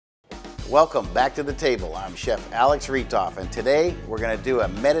Welcome back to the table. I'm Chef Alex Reethof, and today we're going to do a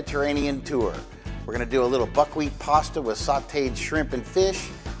Mediterranean tour. We're going to do a little buckwheat pasta with sauteed shrimp and fish.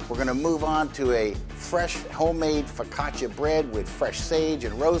 We're going to move on to a fresh homemade focaccia bread with fresh sage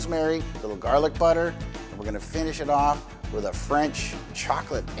and rosemary, a little garlic butter, and we're going to finish it off with a French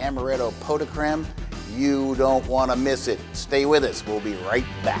chocolate amaretto pot de creme. You don't want to miss it. Stay with us. We'll be right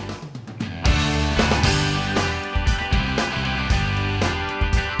back.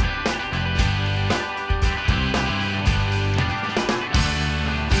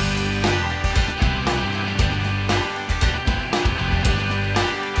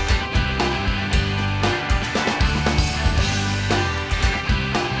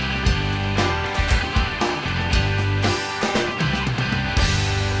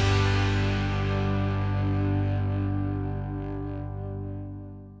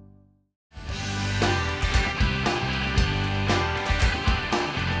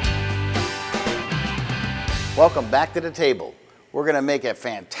 Welcome back to the table. We're going to make a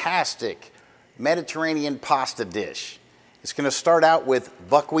fantastic Mediterranean pasta dish. It's going to start out with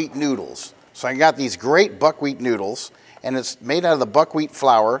buckwheat noodles. So I got these great buckwheat noodles, and it's made out of the buckwheat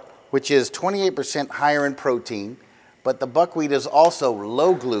flour, which is 28% higher in protein, but the buckwheat is also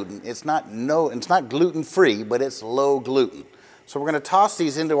low gluten. It's not gluten-free, but it's low gluten. So we're going to toss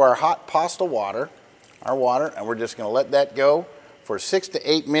these into our hot pasta water, and we're just going to let that go for 6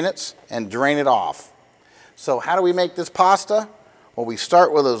 to 8 minutes and drain it off. So how do we make this pasta? Well, we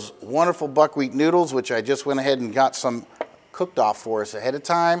start with those wonderful buckwheat noodles, which I just went ahead and got some cooked off for us ahead of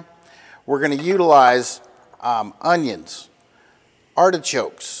time. We're going to utilize onions,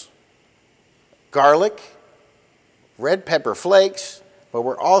 artichokes, garlic, red pepper flakes, but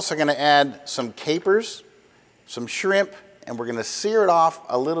we're also going to add some capers, some shrimp, and we're going to sear it off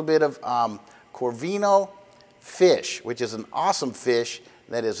a little bit of Corvino fish, which is an awesome fish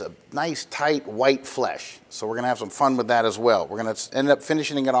that is a nice tight white flesh. So we're going to have some fun with that as well. We're going to end up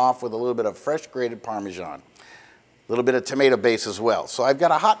finishing it off with a little bit of fresh grated Parmesan, a little bit of tomato base as well. So I've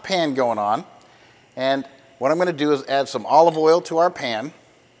got a hot pan going on, and what I'm going to do is add some olive oil to our pan.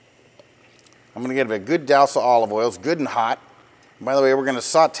 I'm going to get a good douse of olive oil. It's good and hot. And by the way, we're going to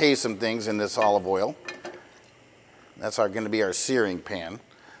saute some things in this olive oil. That's going to be our searing pan.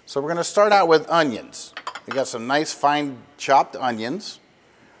 So we're going to start out with onions. We got some nice fine chopped onions.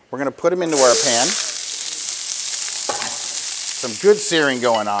 We're going to put them into our pan. Some good searing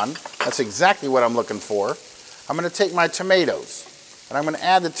going on. That's exactly what I'm looking for. I'm going to take my tomatoes, and I'm going to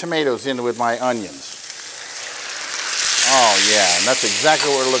add the tomatoes in with my onions. Oh yeah, and that's exactly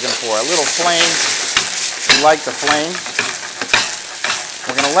what we're looking for. A little flame. We like the flame.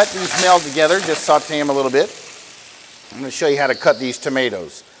 We're going to let these meld together, just saute them a little bit. I'm going to show you how to cut these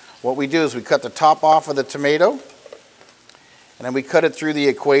tomatoes. What we do is we cut the top off of the tomato, and then we cut it through the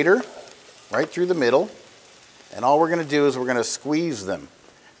equator, right through the middle. And all we're going to do is we're going to squeeze them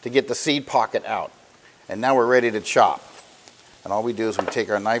to get the seed pocket out. And now we're ready to chop. And all we do is we take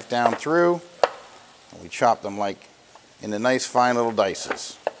our knife down through, and we chop them like in the nice fine little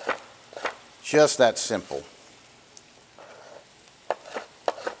dices. Just that simple.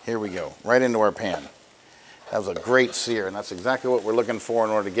 Here we go, right into our pan. That was a great sear, and that's exactly what we're looking for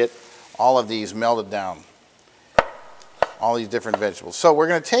in order to get all of these melted down. All these different vegetables. So we're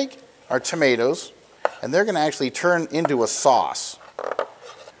going to take our tomatoes, and they're going to actually turn into a sauce.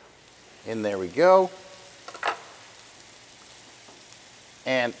 And there we go.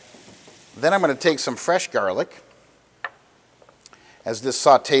 And then I'm going to take some fresh garlic, as this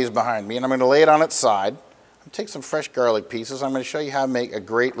sautés behind me, and I'm going to lay it on its side. I'll take some fresh garlic pieces. I'm going to show you how to make a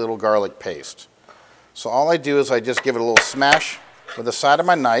great little garlic paste. So all I do is I just give it a little smash with the side of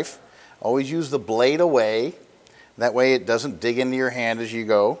my knife. Always use the blade away. That way it doesn't dig into your hand as you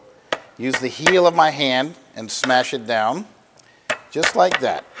go. Use the heel of my hand and smash it down, just like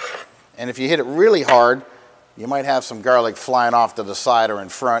that. And if you hit it really hard, you might have some garlic flying off to the side or in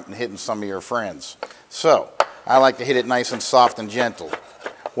front and hitting some of your friends. So I like to hit it nice and soft and gentle.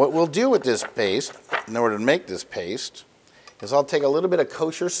 What we'll do with this paste, in order to make this paste, is I'll take a little bit of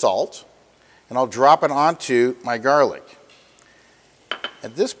kosher salt and I'll drop it onto my garlic.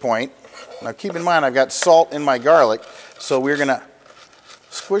 At this point, now keep in mind I've got salt in my garlic, so we're going to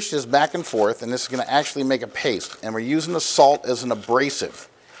squish this back and forth, and this is going to actually make a paste. And we're using the salt as an abrasive.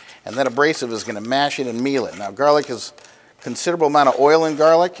 And that abrasive is going to mash it and meal it. Now garlic has a considerable amount of oil in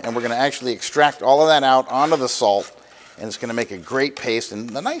garlic, and we're going to actually extract all of that out onto the salt, and it's going to make a great paste. And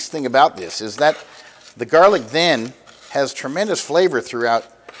the nice thing about this is that the garlic then has tremendous flavor throughout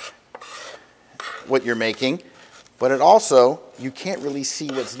what you're making, but it also, you can't really see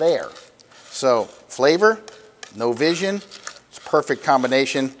what's there. So flavor, no vision, it's a perfect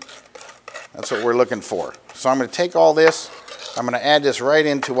combination. That's what we're looking for. So I'm going to take all this, I'm going to add this right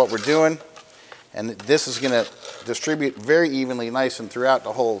into what we're doing, and this is going to distribute very evenly, nice and throughout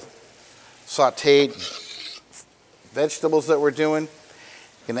the whole sauteed vegetables that we're doing.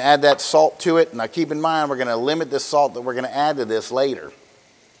 Going to add that salt to it. Now keep in mind, we're going to limit the salt that we're going to add to this later.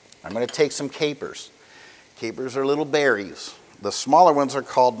 I'm going to take some capers. Capers are little berries. The smaller ones are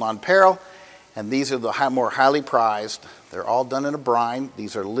called nonpareil, and these are the more highly prized. They're all done in a brine.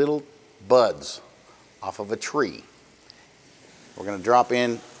 These are little buds off of a tree. We're going to drop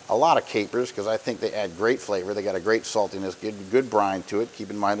in a lot of capers because I think they add great flavor. They got a great saltiness, good brine to it. Keep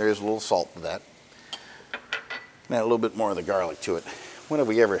in mind there is a little salt to that. And add a little bit more of the garlic to it. When have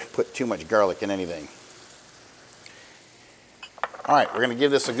we ever put too much garlic in anything? All right, we're going to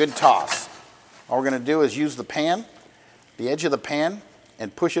give this a good toss. All we're going to do is use the pan, the edge of the pan,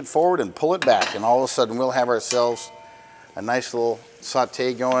 and push it forward and pull it back. And all of a sudden we'll have ourselves a nice little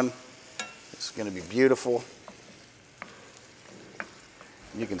saute going. It's going to be beautiful.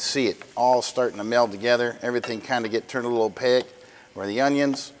 You can see it all starting to meld together. Everything kind of turned a little opaque. Where the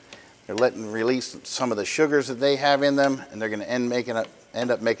onions, they're letting release some of the sugars that they have in them, and they're going to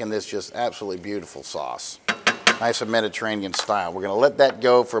end up making this just absolutely beautiful sauce. Nice and Mediterranean style. We're going to let that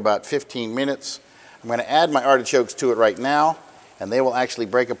go for about 15 minutes. I'm going to add my artichokes to it right now, and they will actually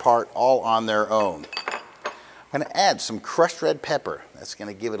break apart all on their own. I'm going to add some crushed red pepper. That's going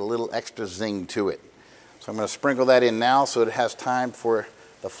to give it a little extra zing to it. So I'm going to sprinkle that in now so it has time for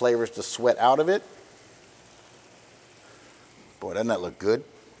the flavors to sweat out of it. Boy, doesn't that look good?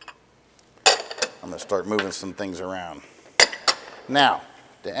 I'm going to start moving some things around. Now,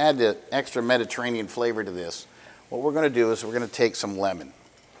 to add the extra Mediterranean flavor to this, what we're going to do is we're going to take some lemon.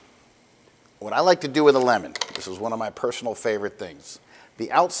 What I like to do with a lemon, this is one of my personal favorite things.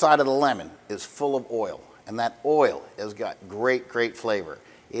 The outside of the lemon is full of oil, and that oil has got great, great flavor.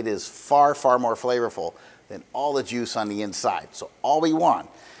 It is far, far more flavorful than all the juice on the inside. So all we want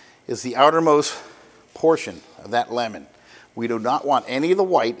is the outermost portion of that lemon. We do not want any of the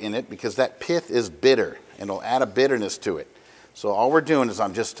white in it because that pith is bitter and it'll add a bitterness to it. So all we're doing is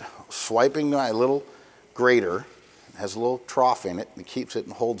I'm just swiping my little grater. It has a little trough in it and keeps it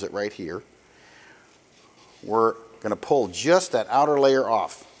and holds it right here. We're going to pull just that outer layer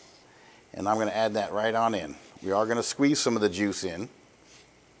off, and I'm going to add that right on in. We are going to squeeze some of the juice in.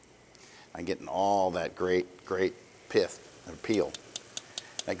 I'm getting all that great, great pith and peel.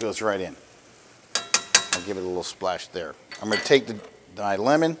 That goes right in. I'll give it a little splash there. I'm going to take my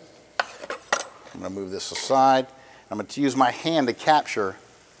lemon. I'm going to move this aside. I'm going to use my hand to capture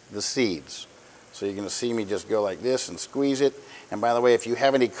the seeds. So you're going to see me just go like this and squeeze it. And by the way, if you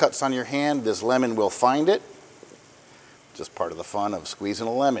have any cuts on your hand, this lemon will find it. Just part of the fun of squeezing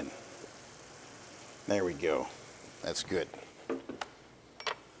a lemon. There we go. That's good.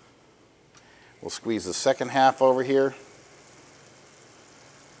 We'll squeeze the second half over here.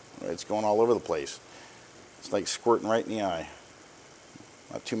 It's going all over the place. It's like squirting right in the eye.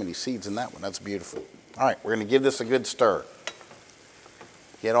 Not too many seeds in that one. That's beautiful. All right, we're going to give this a good stir.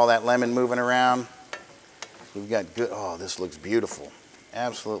 Get all that lemon moving around. We've got good, oh, this looks beautiful.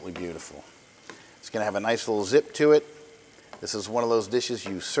 Absolutely beautiful. It's going to have a nice little zip to it. This is one of those dishes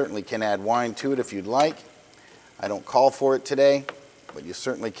you certainly can add wine to it if you'd like. I don't call for it today, but you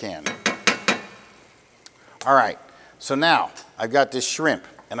certainly can. All right, so now I've got this shrimp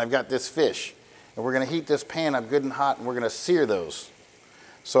and I've got this fish. And we're going to heat this pan up good and hot, and we're going to sear those.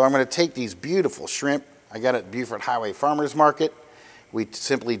 So I'm going to take these beautiful shrimp. I got it at Beaufort Highway Farmers Market. We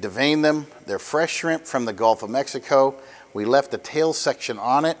simply devein them. They're fresh shrimp from the Gulf of Mexico. We left the tail section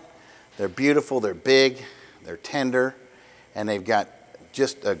on it. They're beautiful, they're big, they're tender, and they've got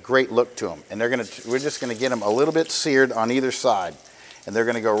just a great look to them. And we're just going to get them a little bit seared on either side, and they're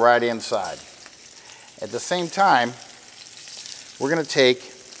going to go right inside. At the same time, we're going to take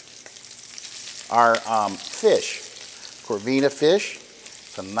our fish, Corvina fish.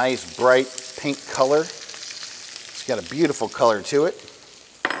 It's a nice bright pink color. It's got a beautiful color to it.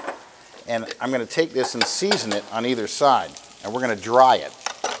 And I'm going to take this and season it on either side, and we're going to dry it.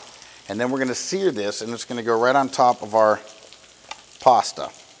 And then we're going to sear this, and it's going to go right on top of our pasta.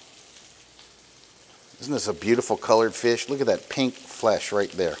 Isn't this a beautiful colored fish? Look at that pink flesh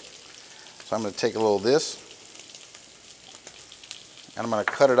right there. So I'm going to take a little of this, and I'm going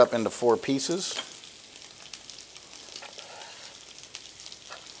to cut it up into 4 pieces.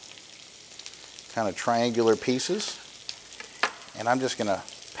 Kind of triangular pieces. And I'm just going to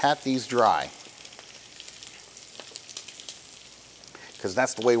pat these dry, because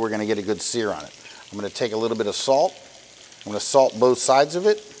that's the way we're going to get a good sear on it. I'm going to take a little bit of salt. I'm going to salt both sides of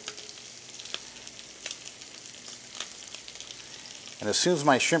it. And as soon as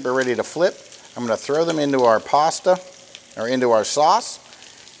my shrimp are ready to flip, I'm going to throw them into our pasta, or into our sauce.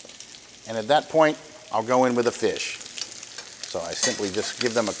 And at that point, I'll go in with the fish. So I simply just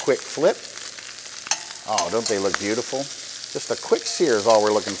give them a quick flip. Oh, don't they look beautiful? Just a quick sear is all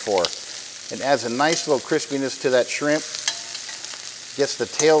we're looking for. It adds a nice little crispiness to that shrimp. Gets the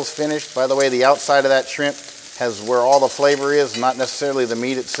tails finished. By the way, the outside of that shrimp has where all the flavor is, not necessarily the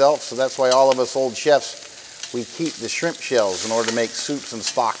meat itself. So that's why all of us old chefs, we keep the shrimp shells in order to make soups and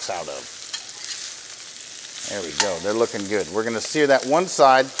stocks out of. There we go. They're looking good. We're going to sear that one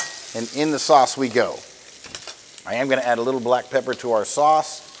side, and in the sauce we go. I am going to add a little black pepper to our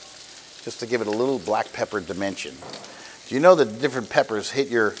sauce, just to give it a little black pepper dimension. Do you know that different peppers hit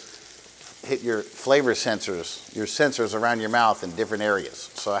your flavor sensors, your sensors around your mouth in different areas?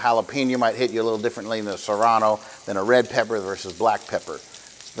 So a jalapeno might hit you a little differently than a serrano, than a red pepper versus black pepper.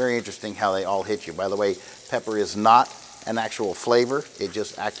 It's very interesting how they all hit you. By the way, pepper is not an actual flavor. It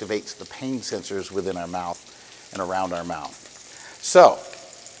just activates the pain sensors within our mouth and around our mouth. So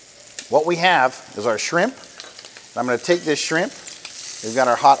what we have is our shrimp. I'm going to take this shrimp. We've got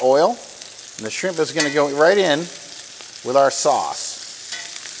our hot oil, and the shrimp is going to go right in with our sauce.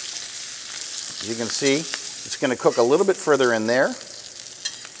 As you can see, it's going to cook a little bit further in there.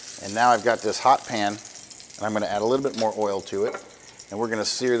 And now I've got this hot pan, and I'm going to add a little bit more oil to it, and we're going to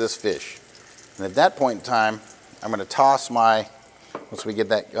sear this fish. And at that point in time, I'm going to toss my, once we get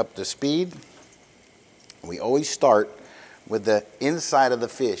that up to speed, we always start with the inside of the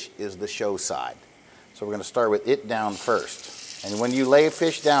fish is the show side. So we're going to start with it down first. And when you lay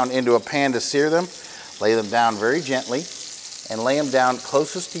fish down into a pan to sear them, lay them down very gently and lay them down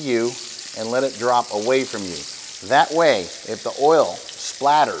closest to you and let it drop away from you. That way, if the oil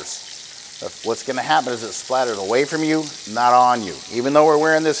splatters, what's going to happen is it splattered away from you, not on you. Even though we're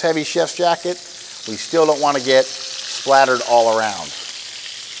wearing this heavy chef's jacket, we still don't want to get splattered all around.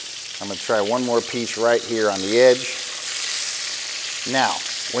 I'm going to try one more piece right here on the edge. Now,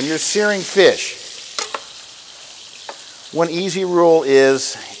 when you're searing fish, one easy rule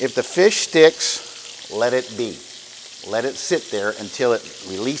is if the fish sticks, let it be. Let it sit there until it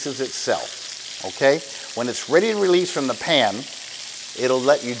releases itself, okay? When it's ready to release from the pan, it'll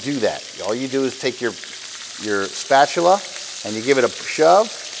let you do that. All you do is take your spatula and you give it a shove,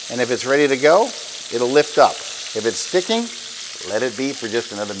 and if it's ready to go, it'll lift up. If it's sticking, let it be for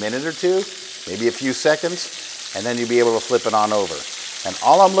just another minute or two, maybe a few seconds, and then you'll be able to flip it on over. And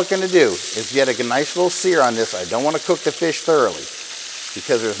all I'm looking to do is get a nice little sear on this. I don't want to cook the fish thoroughly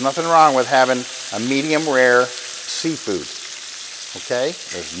because there's nothing wrong with having a medium rare seafood, okay?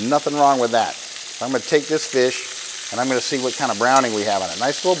 There's nothing wrong with that. So I'm going to take this fish and I'm going to see what kind of browning we have on it.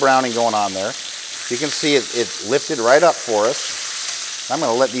 Nice little browning going on there. You can see it lifted right up for us. I'm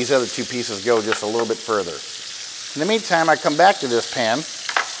going to let these other two pieces go just a little bit further. In the meantime, I come back to this pan.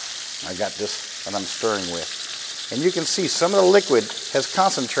 I got this that I'm stirring with. And you can see some of the liquid has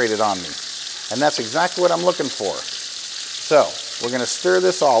concentrated on me. And that's exactly what I'm looking for. So we're going to stir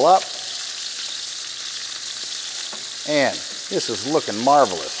this all up. And this is looking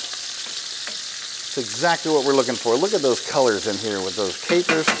marvelous. It's exactly what we're looking for. Look at those colors in here with those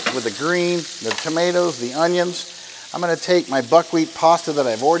capers, with the green, the tomatoes, the onions. I'm going to take my buckwheat pasta that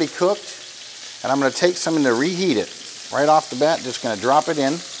I've already cooked, and I'm going to take some and to reheat it. Right off the bat, just going to drop it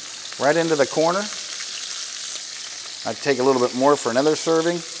in, right into the corner. I take a little bit more for another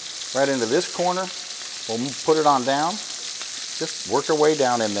serving, right into this corner. We'll put it on down. Just work our way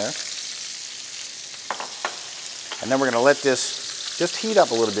down in there. And then we're going to let this just heat up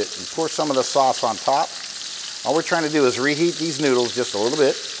a little bit and pour some of the sauce on top. All we're trying to do is reheat these noodles just a little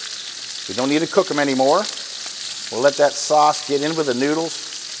bit. We don't need to cook them anymore. We'll let that sauce get in with the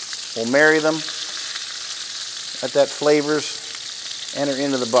noodles. We'll marry them. Let that flavors enter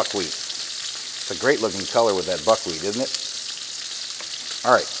into the buckwheat. It's a great looking color with that buckwheat, isn't it?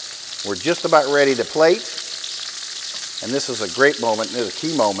 All right, we're just about ready to plate. And this is a great moment, this is a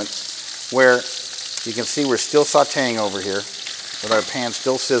key moment, where you can see we're still sauteing over here with our pan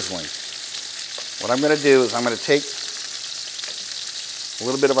still sizzling. What I'm going to do is I'm going to take a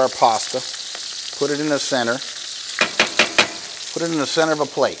little bit of our pasta, put it in the center, put it in the center of a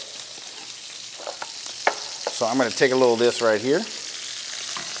plate. So I'm going to take a little of this right here.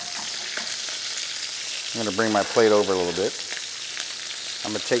 I'm going to bring my plate over a little bit.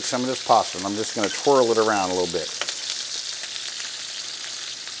 I'm going to take some of this pasta and I'm just going to twirl it around a little bit.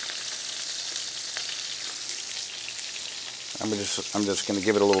 I'm just going to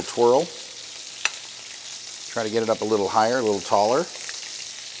give it a little twirl. Try to get it up a little higher, a little taller.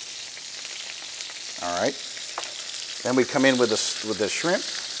 All right. Then we come in with the shrimp.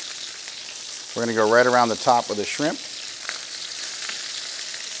 We're going to go right around the top with the shrimp.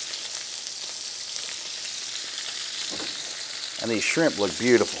 And these shrimp look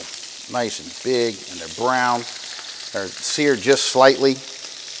beautiful, nice and big, and they're brown. They're seared just slightly,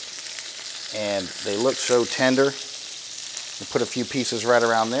 and they look so tender. I put a few pieces right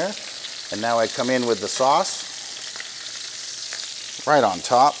around there, and now I come in with the sauce right on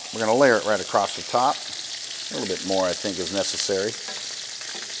top. We're going to layer it right across the top. A little bit more, I think, is necessary.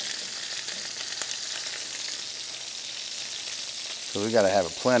 So we got to have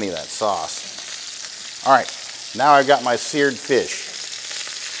plenty of that sauce. All right, now I've got my seared fish.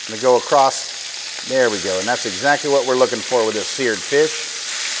 I'm going to go across. There we go, and that's exactly what we're looking for with this seared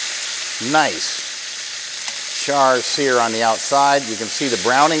fish. Nice char sear on the outside. You can see the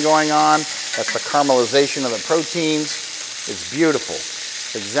browning going on. That's the caramelization of the proteins. It's beautiful.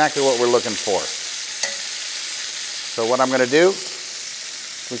 It's exactly what we're looking for. So what I'm going to do,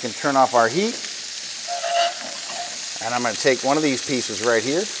 we can turn off our heat, and I'm going to take one of these pieces right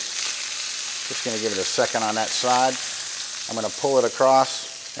here. Just going to give it a second on that side. I'm going to pull it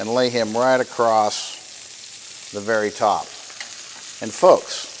across and lay him right across the very top. And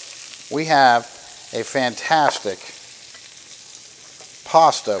folks, we have a fantastic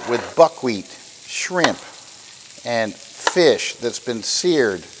pasta with buckwheat, shrimp, and fish that's been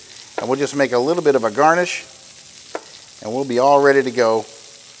seared. And we'll just make a little bit of a garnish, and we'll be all ready to go.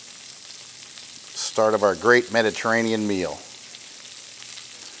 Start of our great Mediterranean meal.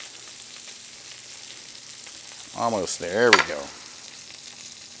 Almost there. There we go.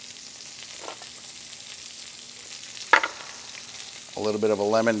 A little bit of a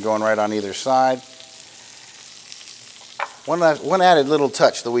lemon going right on either side. One added little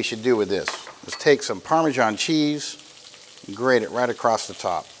touch that we should do with this is take some Parmesan cheese and grate it right across the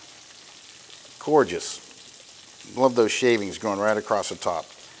top. Gorgeous. Love those shavings going right across the top.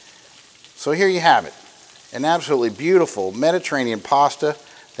 So here you have it. An absolutely beautiful Mediterranean pasta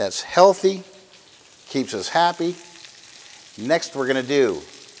that's healthy, keeps us happy. Next we're going to do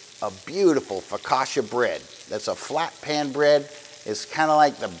a beautiful focaccia bread. That's a flat pan bread. It's kind of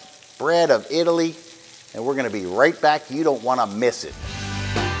like the bread of Italy. And we're going to be right back. You don't want to miss it.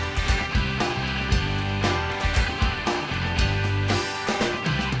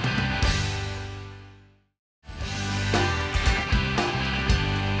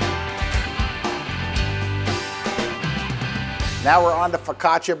 Now we're on to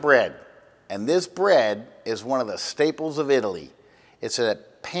focaccia bread. And this bread is one of the staples of Italy. It's a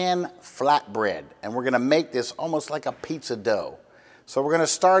pan flatbread. And we're going to make this almost like a pizza dough. So we're going to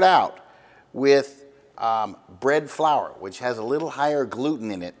start out with bread flour, which has a little higher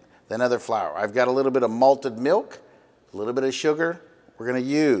gluten in it than other flour. I've got a little bit of malted milk, a little bit of sugar. We're going to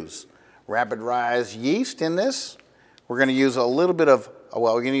use rapid rise yeast in this. We're going to use a little bit of,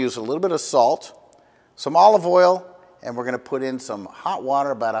 salt, some olive oil, and we're going to put in some hot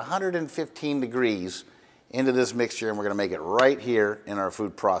water, about 115 degrees, into this mixture, and we're going to make it right here in our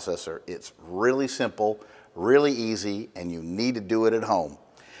food processor. It's really simple, really easy, and you need to do it at home.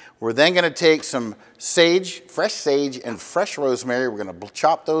 We're then going to take some sage, fresh sage, and fresh rosemary. We're going to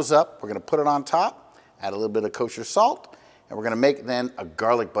chop those up. We're going to put it on top, add a little bit of kosher salt, and we're going to make then a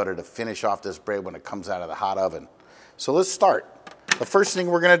garlic butter to finish off this bread when it comes out of the hot oven. So let's start. The first thing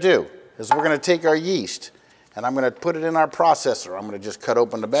we're going to do is we're going to take our yeast, and I'm going to put it in our processor. I'm going to just cut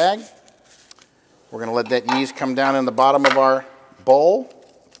open the bag. We're going to let that yeast come down in the bottom of our bowl,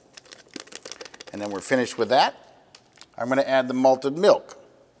 and then we're finished with that. I'm going to add the malted milk.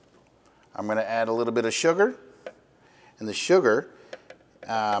 I'm going to add a little bit of sugar, and the sugar,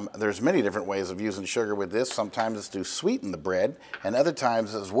 there's many different ways of using sugar with this. Sometimes it's to sweeten the bread, and other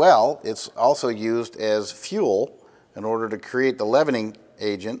times as well, it's also used as fuel in order to create the leavening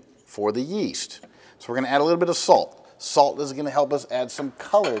agent for the yeast. So we're going to add a little bit of salt. Salt is going to help us add some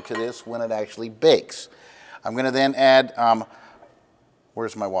color to this when it actually bakes. I'm going to then add,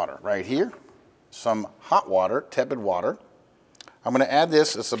 where's my water? Right here. Some hot water, tepid water. I'm going to add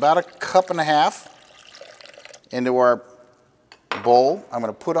this, it's about 1.5 cups into our bowl. I'm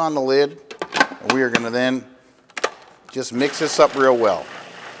going to put on the lid, and we are going to then just mix this up real well.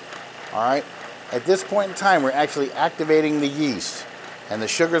 All right? At this point in time, we're actually activating the yeast, and the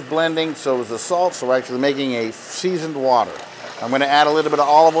sugar's blending, so is the salt, so we're actually making a seasoned water. I'm going to add a little bit of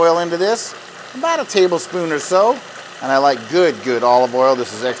olive oil into this, about 1 tablespoon or so, and I like good olive oil.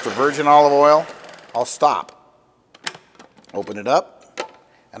 This is extra virgin olive oil. I'll stop. Open it up,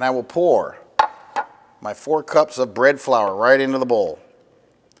 and I will pour my 4 cups of bread flour right into the bowl.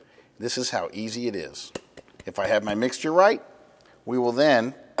 This is how easy it is. If I have my mixture right, we will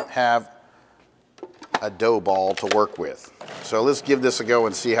then have a dough ball to work with. So let's give this a go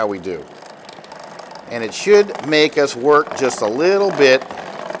and see how we do. And it should make us work just a little bit,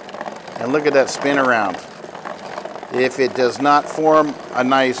 and look at that spin around. If it does not form a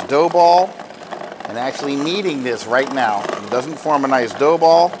nice dough ball, and actually kneading this right now, if it doesn't form a nice dough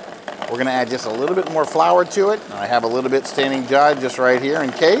ball, we're going to add just a little bit more flour to it. I have a little bit standing dry just right here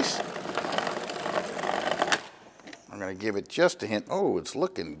in case. I'm going to give it just a hint. Oh, it's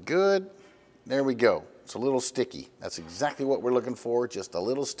looking good. There we go. It's a little sticky. That's exactly what we're looking for, just a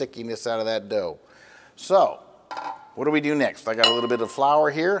little stickiness out of that dough. So, what do we do next? I got a little bit of flour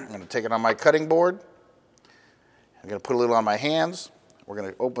here. I'm going to take it on my cutting board. I'm going to put a little on my hands. We're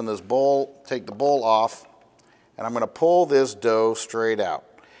going to open this bowl, take the bowl off, and I'm going to pull this dough straight out.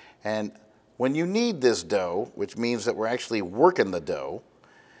 And when you knead this dough, which means that we're actually working the dough,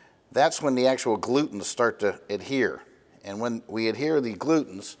 that's when the actual glutens start to adhere. And when we adhere the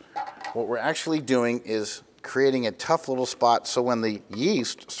glutens, what we're actually doing is creating a tough little spot, so when the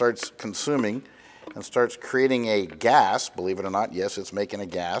yeast starts consuming and starts creating a gas, believe it or not, yes, it's making a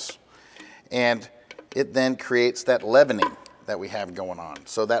gas, and it then creates that leavening that we have going on.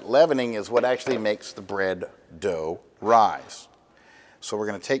 So that leavening is what actually makes the bread dough rise. So we're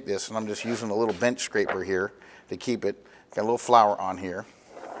going to take this, and I'm just using a little bench scraper here to keep it. Got a little flour on here.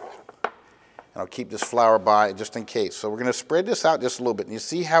 And I'll keep this flour by just in case. So we're going to spread this out just a little bit. And you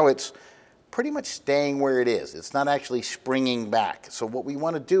see how it's pretty much staying where it is. It's not actually springing back. So what we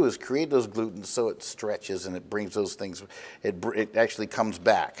want to do is create those glutens so it stretches and it brings those things, it actually comes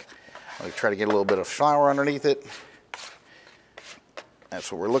back. I'll try to get a little bit of flour underneath it. That's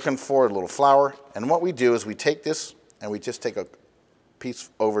what we're looking for, a little flour. And what we do is we take this and we just take a piece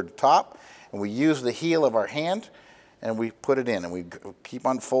over the top and we use the heel of our hand and we put it in, and we keep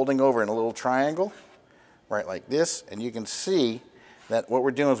on folding over in a little triangle, right like this, and you can see that what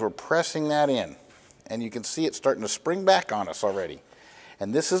we're doing is we're pressing that in, and you can see it starting to spring back on us already.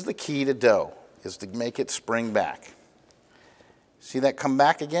 And this is the key to dough, is to make it spring back. See that come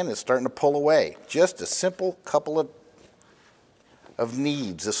back again? It's starting to pull away. Just a simple couple of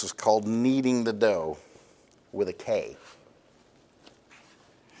kneads. This is called kneading the dough with a K.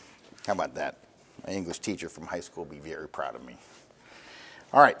 How about that? My English teacher from high school will be very proud of me.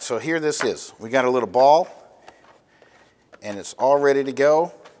 All right, so here this is. We got a little ball, and it's all ready to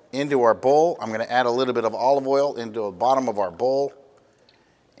go into our bowl. I'm going to add a little bit of olive oil into the bottom of our bowl,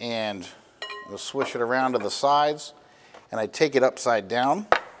 and we'll swish it around to the sides, and I take it upside down,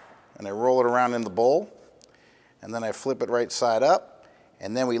 and I roll it around in the bowl, and then I flip it right side up,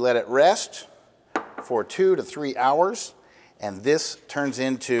 and then we let it rest for 2 to 3 hours, and this turns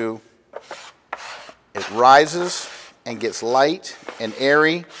into, it rises and gets light and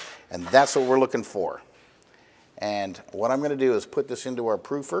airy, and that's what we're looking for. And what I'm going to do is put this into our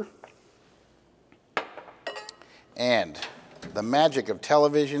proofer. And the magic of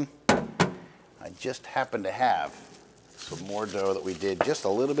television, I just happen to have some more dough that we did just a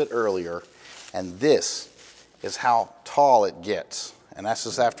little bit earlier, and this is how tall it gets. And that's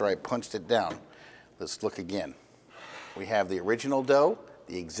just after I punched it down. Let's look again. We have the original dough,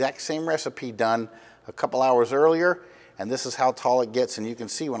 the exact same recipe done a couple hours earlier, and this is how tall it gets. And you can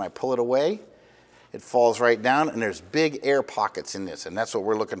see when I pull it away, it falls right down, and there's big air pockets in this, and that's what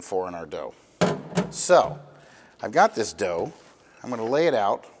we're looking for in our dough. So I've got this dough. I'm going to lay it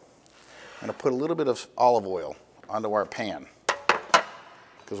out. I'm going to put a little bit of olive oil onto our pan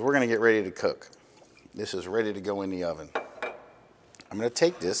because we're going to get ready to cook. This is ready to go in the oven. I'm going to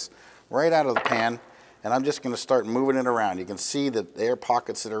take this right out of the pan, and I'm just going to start moving it around. You can see the air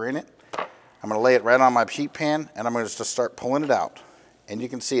pockets that are in it. I'm going to lay it right on my sheet pan, and I'm going to just start pulling it out. And you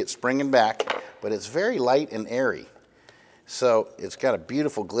can see it springing back, but it's very light and airy. So it's got a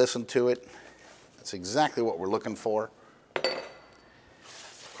beautiful glisten to it. That's exactly what we're looking for.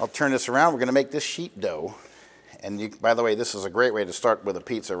 I'll turn this around. We're going to make this sheet dough. And by the way, this is a great way to start with a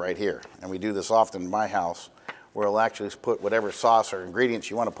pizza right here. And we do this often in my house, where we'll actually put whatever sauce or ingredients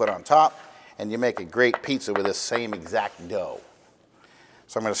you want to put on top, and you make a great pizza with this same exact dough.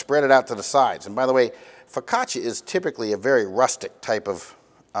 So I'm going to spread it out to the sides. And by the way, focaccia is typically a very rustic type of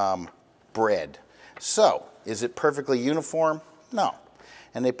bread. So, is it perfectly uniform? No.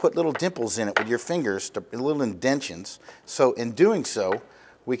 And they put little dimples in it with your fingers, little indentions. So in doing so,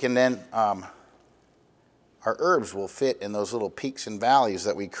 we can then, our herbs will fit in those little peaks and valleys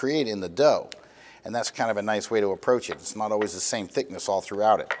that we create in the dough. And that's kind of a nice way to approach it. It's not always the same thickness all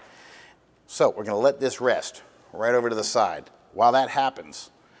throughout it. So we're going to let this rest right over to the side. While that happens,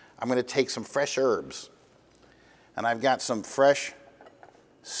 I'm going to take some fresh herbs. And I've got some fresh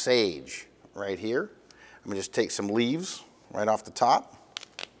sage right here. I'm going to just take some leaves right off the top.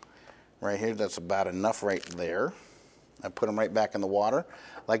 Right here, that's about enough right there. I put them right back in the water.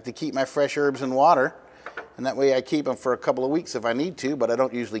 I like to keep my fresh herbs in water, and that way I keep them for a couple of weeks if I need to, but I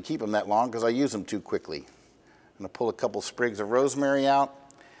don't usually keep them that long because I use them too quickly. going to pull a couple sprigs of rosemary out.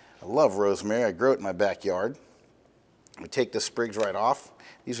 I love rosemary. I grow it in my backyard. We take the sprigs right off.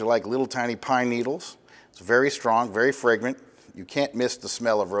 These are like little tiny pine needles. It's very strong, very fragrant. You can't miss the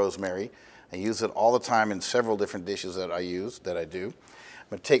smell of rosemary. I use it all the time in several different dishes that I do. I'm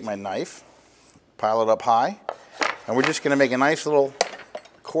going to take my knife, pile it up high, and we're just going to make a nice little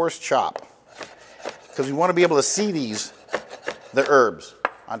coarse chop, because we want to be able to see the herbs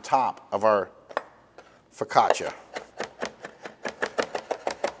on top of our focaccia.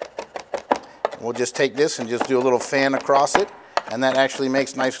 We'll just take this and just do a little fan across it, and that actually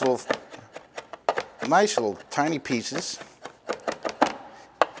makes nice little tiny pieces.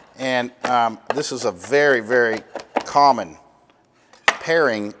 And this is a very, very common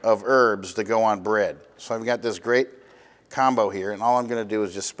pairing of herbs to go on bread. So I've got this great combo here, and all I'm going to do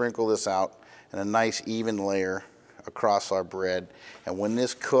is just sprinkle this out in a nice even layer across our bread. And when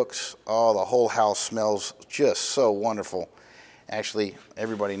this cooks, oh, the whole house smells just so wonderful. Actually,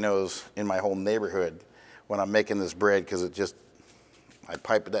 everybody knows in my whole neighborhood when I'm making this bread, because I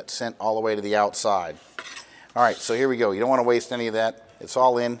pipe that scent all the way to the outside. All right, so here we go. You don't want to waste any of that. It's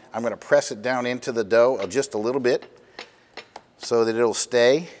all in. I'm going to press it down into the dough just a little bit so that it'll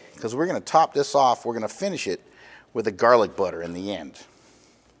stay, because we're going to top this off. We're going to finish it with the garlic butter in the end.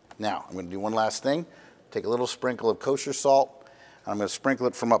 Now, I'm going to do one last thing. Take a little sprinkle of kosher salt. I'm going to sprinkle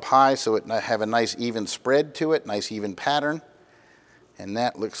it from up high so it have a nice even spread to it, nice even pattern. And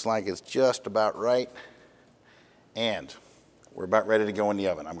that looks like it's just about right. And we're about ready to go in the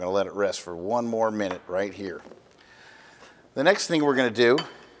oven. I'm going to let it rest for one more minute right here. The next thing we're going to do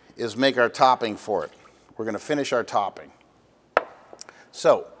is make our topping for it. We're going to finish our topping.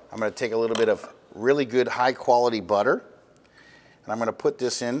 So I'm going to take a little bit of really good high quality butter, and I'm going to put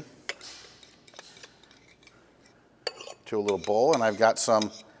this in to a little bowl, and I've got some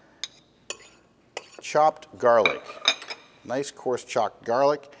chopped garlic. Nice coarse chopped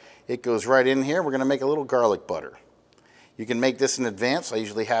garlic. It goes right in here. We're going to make a little garlic butter. You can make this in advance. I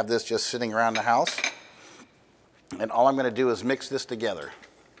usually have this just sitting around the house. And all I'm going to do is mix this together.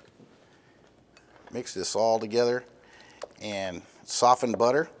 Mix this all together, and soften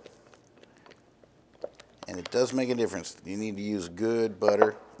butter. And it does make a difference. You need to use good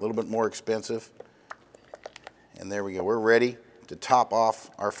butter, a little bit more expensive. And there we go. We're ready to top off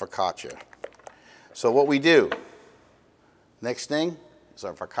our focaccia. So what we do, next thing is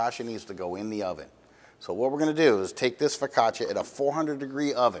our focaccia needs to go in the oven. So what we're going to do is take this focaccia at a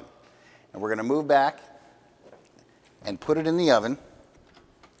 400-degree oven, and we're going to move back and put it in the oven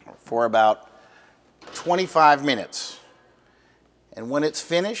for about 25 minutes. And when it's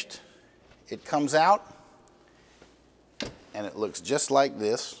finished, it comes out and it looks just like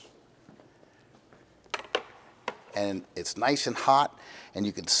this. And it's nice and hot, and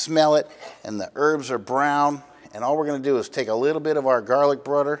you can smell it, and the herbs are brown. And all we're going to do is take a little bit of our garlic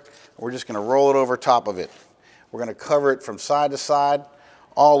butter, and we're just going to roll it over top of it. We're going to cover it from side to side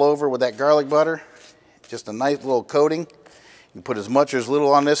all over with that garlic butter. Just a nice little coating. You can put as much or as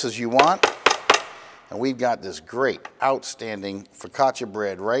little on this as you want. And we've got this great, outstanding focaccia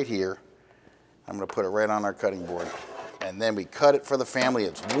bread right here. I'm going to put it right on our cutting board. And then we cut it for the family.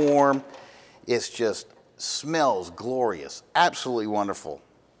 It's warm. It's just smells glorious. Absolutely wonderful.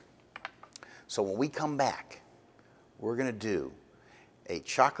 So when we come back, we're going to do a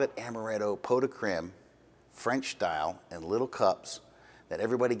chocolate amaretto pot de creme, French style, in little cups that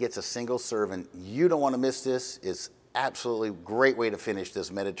everybody gets a single serving. You don't want to miss this. It's absolutely a great way to finish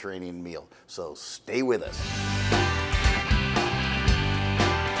this Mediterranean meal. So stay with us.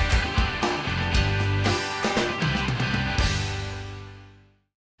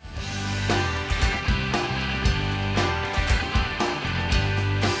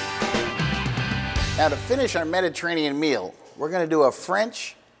 Now, to finish our Mediterranean meal, we're going to do a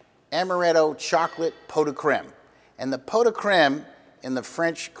French amaretto chocolate pot de creme. And the pot de creme in the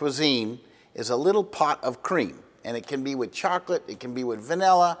French cuisine is a little pot of cream. And it can be with chocolate, it can be with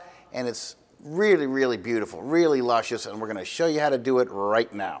vanilla, and it's really, really beautiful, really luscious, and we're going to show you how to do it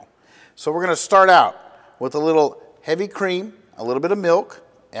right now. So we're going to start out with a little heavy cream, a little bit of milk,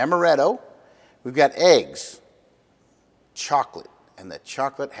 amaretto. We've got eggs, chocolate, and the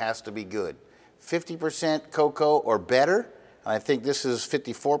chocolate has to be good. 50% cocoa or better, and I think this is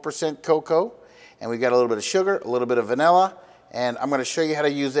 54% cocoa. And we've got a little bit of sugar, a little bit of vanilla, and I'm going to show you how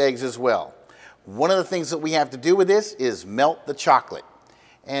to use eggs as well. One of the things that we have to do with this is melt the chocolate.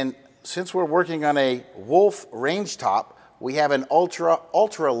 And since we're working on a Wolf range top, we have an ultra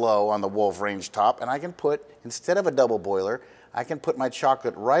low on the Wolf range top, and I can put, instead of a double boiler, I can put my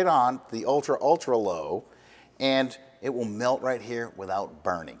chocolate right on the ultra low, and it will melt right here without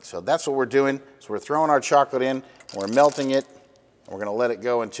burning. So that's what we're doing. So we're throwing our chocolate in, and we're melting it, and we're gonna let it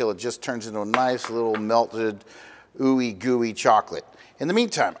go until it just turns into a nice little melted, ooey gooey chocolate. In the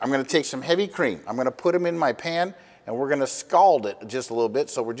meantime, I'm gonna take some heavy cream. I'm gonna put them in my pan, and we're gonna scald it just a little bit.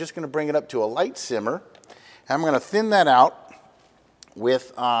 So we're just gonna bring it up to a light simmer. And I'm gonna thin that out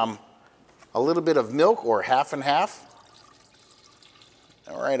with a little bit of milk, or half and half.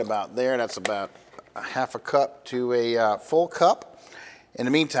 All right, about there. That's about a half a cup to a full cup. In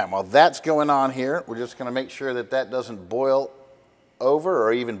the meantime, while that's going on here, we're just gonna make sure that that doesn't boil over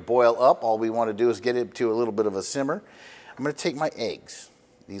or even boil up. All we wanna do is get it to a little bit of a simmer. I'm gonna take my eggs.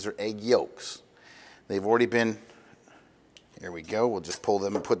 These are egg yolks. They've already been, here we go. We'll just pull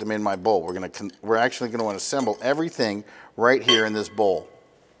them and put them in my bowl. We're actually gonna wanna assemble everything right here in this bowl.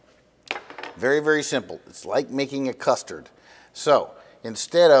 Very, very simple. It's like making a custard. So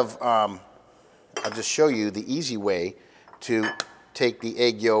instead of, I'll just show you the easy way to take the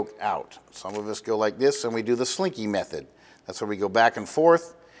egg yolk out. Some of us go like this, and we do the slinky method. That's where we go back and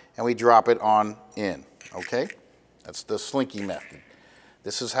forth, and we drop it on in, okay? That's the slinky method.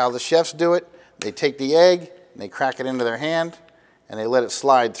 This is how the chefs do it. They take the egg, and they crack it into their hand, and they let it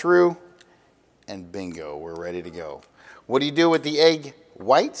slide through, and bingo, we're ready to go. What do you do with the egg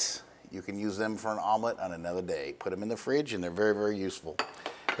whites? You can use them for an omelet on another day. Put them in the fridge, and they're very, very useful.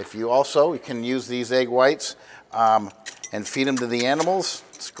 If you also, you can use these egg whites and feed them to the animals.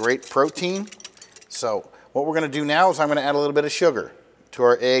 It's great protein. So what we're gonna do now is I'm gonna add a little bit of sugar to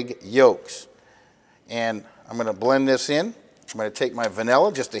our egg yolks. And I'm gonna blend this in. I'm gonna take my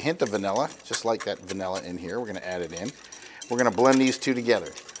vanilla, just a hint of vanilla, just like that vanilla in here. We're gonna add it in. We're gonna blend these two together.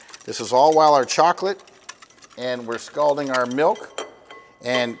 This is all while our chocolate and we're scalding our milk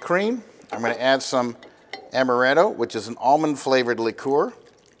and cream. I'm gonna add some Amaretto, which is an almond flavored liqueur.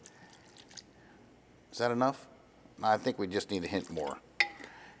 Is that enough? No, I think we just need a hint more.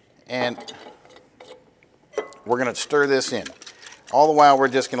 And we're gonna stir this in. All the while, we're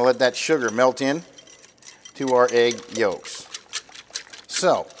just gonna let that sugar melt in to our egg yolks.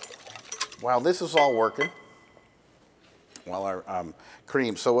 So, while this is all working, while our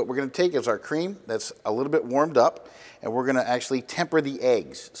cream, so what we're gonna take is our cream that's a little bit warmed up, and we're gonna actually temper the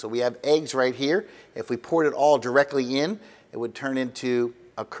eggs. So we have eggs right here. If we poured it all directly in, it would turn into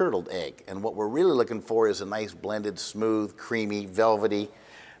a curdled egg. And what we're really looking for is a nice blended, smooth, creamy, velvety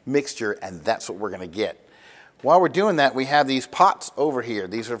mixture, and that's what we're gonna get. While we're doing that, we have these pots over here.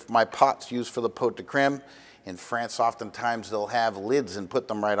 These are my pots used for the pot de creme. In France, oftentimes they'll have lids and put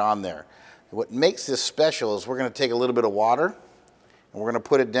them right on there. What makes this special is we're gonna take a little bit of water, and we're gonna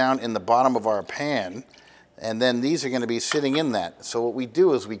put it down in the bottom of our pan, and then these are gonna be sitting in that. So what we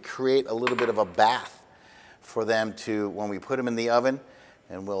do is we create a little bit of a bath for them to, when we put them in the oven,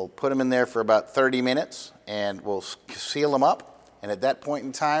 and we'll put them in there for about 30 minutes, and we'll seal them up, and at that point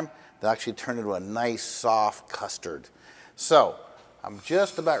in time, they'll actually turn into a nice, soft custard. So, I'm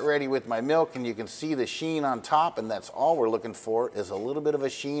just about ready with my milk, and you can see the sheen on top, and that's all we're looking for, is a little bit of a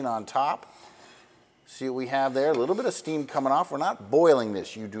sheen on top. See what we have there? A little bit of steam coming off. We're not boiling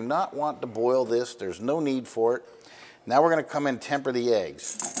this. You do not want to boil this. There's no need for it. Now we're gonna come in and temper the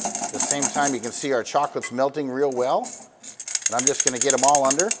eggs. At the same time, you can see our chocolate's melting real well. And I'm just gonna get them all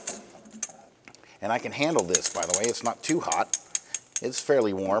under. And I can handle this, by the way. It's not too hot. It's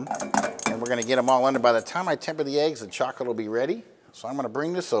fairly warm. And we're gonna get them all under. By the time I temper the eggs, the chocolate will be ready. So I'm gonna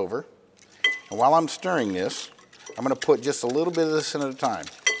bring this over. And while I'm stirring this, I'm gonna put just a little bit of this in at a time.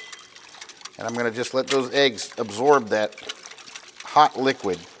 And I'm gonna just let those eggs absorb that hot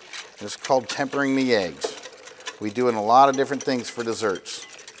liquid. It's called tempering the eggs. We do in a lot of different things for desserts.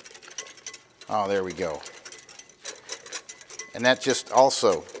 Oh, there we go. And that just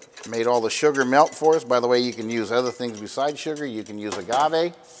also made all the sugar melt for us. By the way, you can use other things besides sugar. You can use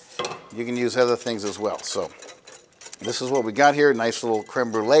agave. You can use other things as well. So this is what we got here. Nice little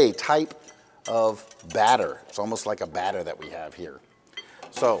creme brulee type of batter. It's almost like a batter that we have here.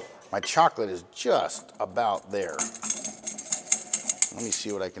 So my chocolate is just about there. Let me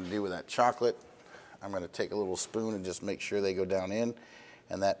see what I can do with that chocolate. I'm going to take a little spoon and just make sure they go down in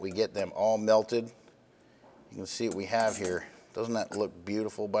and that we get them all melted. You can see what we have here. Doesn't that look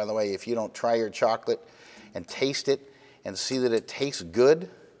beautiful? By the way, if you don't try your chocolate and taste it and see that it tastes good,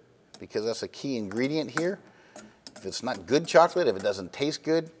 because that's a key ingredient here. If it's not good chocolate, if it doesn't taste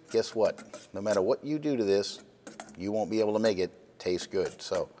good, guess what? No matter what you do to this, you won't be able to make it taste good.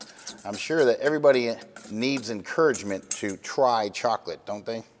 So I'm sure that everybody needs encouragement to try chocolate, don't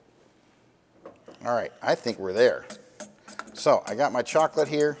they? All right, I think we're there. So I got my chocolate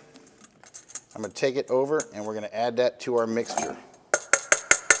here. I'm gonna take it over and we're gonna add that to our mixture. I'm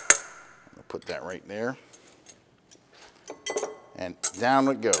gonna put that right there. And down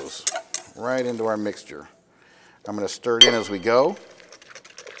it goes, right into our mixture. I'm going to stir it in as we go.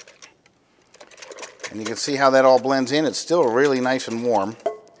 And you can see how that all blends in. It's still really nice and warm.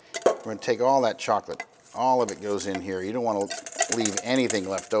 We're going to take all that chocolate. All of it goes in here. You don't want to leave anything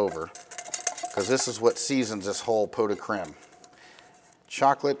left over, because this is what seasons this whole pot de creme.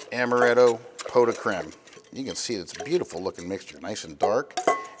 Chocolate amaretto pot de creme. You can see it's a beautiful looking mixture, nice and dark.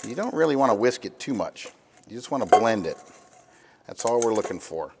 You don't really want to whisk it too much. You just want to blend it. That's all we're looking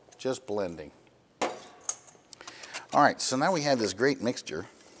for, just blending. All right, so now we have this great mixture,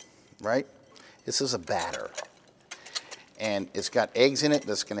 right? This is a batter, and it's got eggs in it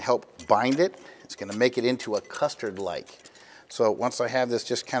that's going to help bind it. It's going to make it into a custard-like. So once I have this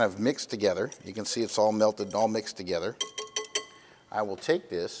just kind of mixed together, you can see it's all melted, all mixed together. I will take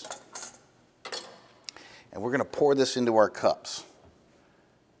this, and we're going to pour this into our cups.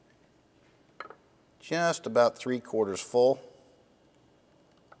 Just about 3/4 full.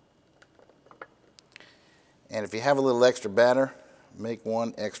 And if you have a little extra batter, make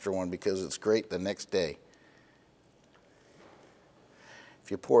one extra one, because it's great the next day. If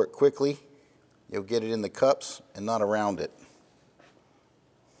you pour it quickly, you'll get it in the cups and not around it.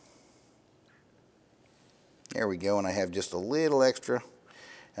 There we go, and I have just a little extra,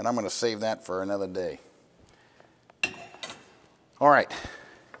 and I'm going to save that for another day. All right,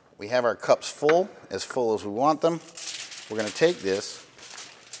 we have our cups full as we want them. We're going to take this,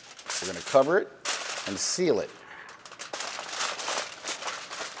 we're going to cover it and seal it.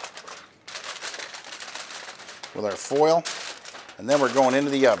 With our foil, and then we're going into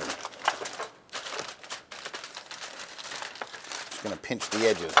the oven. Just going to pinch the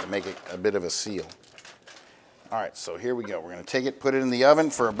edges to make it a bit of a seal. All right, so here we go. We're going to take it, put it in the oven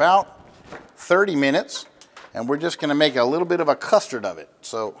for about 30 minutes, and we're just going to make a little bit of a custard of it.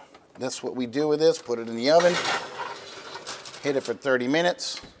 So that's what we do with this. Put it in the oven, hit it for 30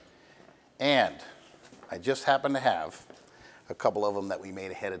 minutes, and I just happen to have a couple of them that we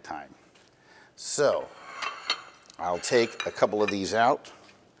made ahead of time. So I'll take a couple of these out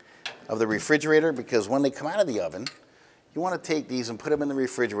of the refrigerator, because when they come out of the oven, you want to take these and put them in the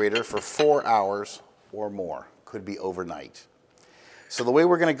refrigerator for 4 hours or more. Could be overnight. So the way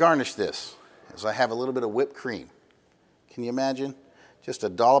we're going to garnish this is I have a little bit of whipped cream. Can you imagine? Just a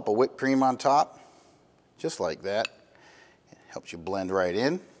dollop of whipped cream on top, just like that. It helps you blend right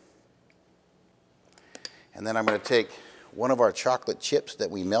in. And then I'm going to take one of our chocolate chips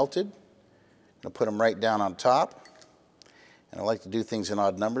that we melted. I'm going to put them right down on top. And I like to do things in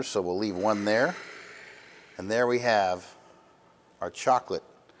odd numbers, so we'll leave one there. And there we have our chocolate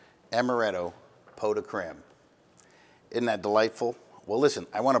amaretto pot de creme. Isn't that delightful? Well, listen,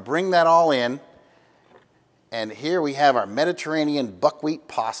 I want to bring that all in. And here we have our Mediterranean buckwheat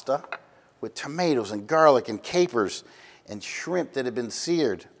pasta with tomatoes and garlic and capers and shrimp that have been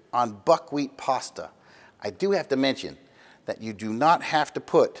seared on buckwheat pasta. I do have to mention that you do not have to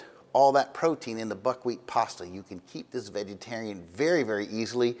put all that protein in the buckwheat pasta. You can keep this vegetarian very, very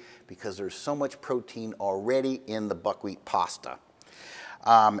easily, because there's so much protein already in the buckwheat pasta.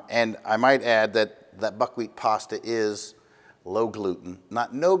 And I might add that that buckwheat pasta is low gluten,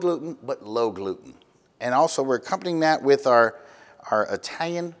 not no gluten, but low gluten. And also we're accompanying that with our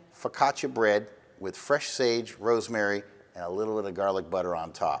Italian focaccia bread with fresh sage, rosemary, and a little bit of garlic butter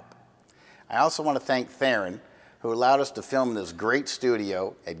on top. I also want to thank Theron, who allowed us to film in this great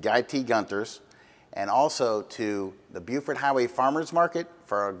studio at Guy T. Gunter's, and also to the Buford Highway Farmers Market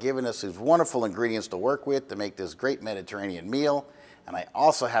for giving us these wonderful ingredients to work with to make this great Mediterranean meal. And I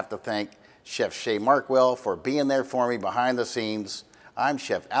also have to thank Chef Shay Markwell for being there for me behind the scenes. I'm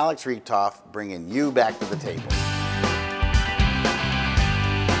Chef Alex Reethof, bringing you back to the table.